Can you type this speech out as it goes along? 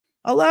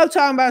I love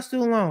talking about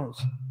student loans.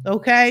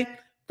 Okay.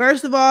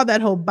 First of all,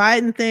 that whole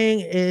Biden thing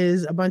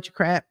is a bunch of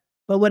crap,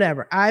 but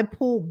whatever. I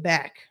pulled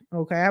back.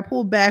 Okay. I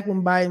pulled back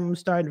when Biden was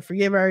starting to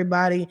forgive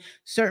everybody,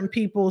 certain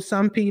people,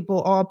 some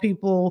people, all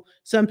people,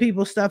 some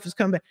people stuff is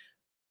coming back,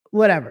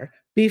 whatever.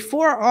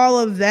 Before all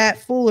of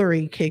that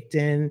foolery kicked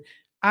in,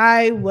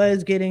 I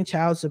was getting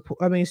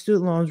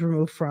student loans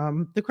removed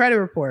from the credit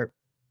report.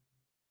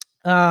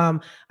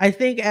 I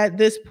think at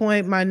this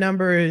point, my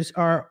numbers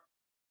are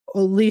at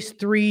least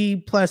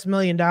 $3+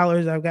 million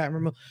I've gotten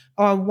removed.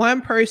 On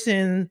one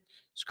person's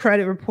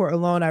credit report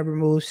alone, I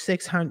removed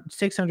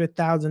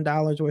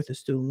 $600,000 worth of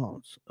student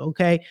loans.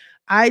 Okay.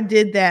 I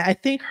did that. I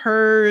think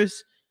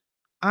hers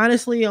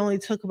honestly only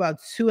took about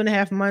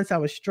 2.5 months. I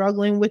was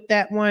struggling with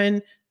that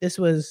one. This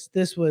was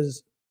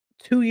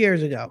 2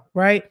 years ago,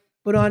 right?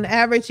 But on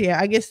average, yeah,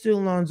 I get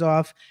student loans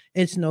off.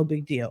 It's no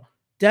big deal.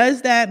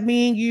 Does that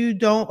mean you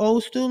don't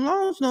owe student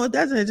loans? No, it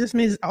doesn't. It just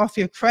means it's off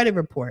your credit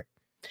report.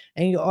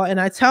 And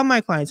I tell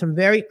my clients, I'm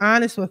very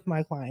honest with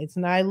my clients,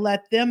 and I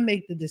let them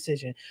make the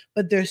decision.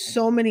 But there's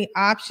so many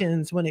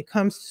options when it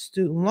comes to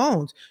student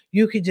loans.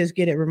 You could just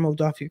get it removed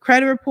off your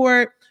credit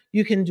report.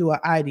 You can do an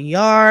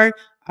IDR.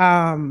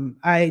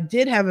 I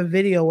did have a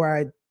video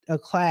where a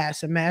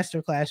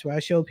master class where I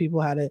showed people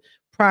how to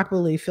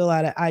properly fill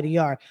out an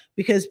IDR,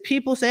 because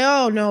people say,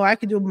 oh no, I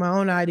could do my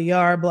own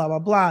IDR, blah, blah,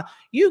 blah.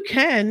 You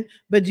can,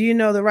 but do you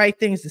know the right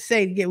things to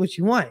say to get what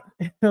you want?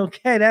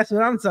 Okay, that's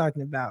what I'm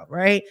talking about,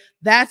 right?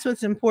 That's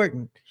what's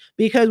important,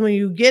 because when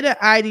you get an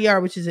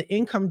IDR, which is an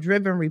income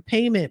driven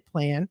repayment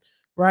plan,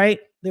 right?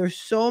 There's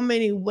so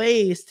many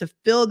ways to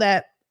fill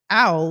that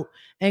out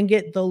and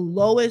get the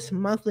lowest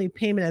monthly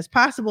payment as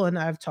possible. And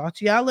I've talked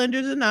to y'all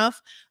lenders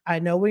enough. I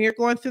know when you're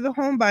going through the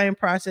home buying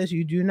process,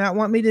 you do not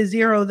want me to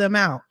zero them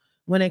out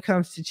when it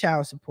comes to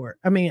child support.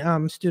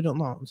 Student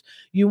loans.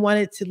 You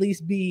want it to at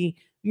least be,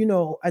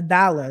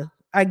 $1.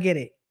 I get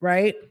it,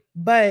 right?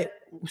 But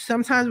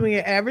sometimes when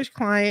your average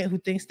client who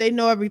thinks they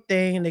know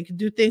everything and they can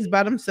do things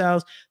by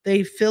themselves,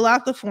 they fill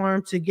out the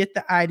form to get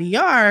the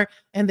IDR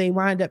and they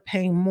wind up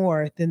paying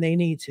more than they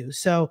need to.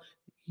 So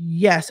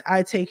yes,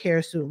 I take care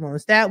of student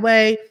loans that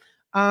way.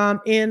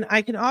 And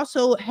I can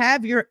also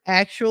have your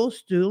actual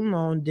student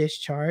loan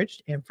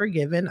discharged and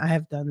forgiven. I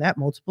have done that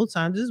multiple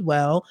times as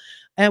well,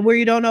 and where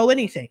you don't owe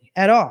anything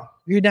at all.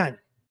 You're done.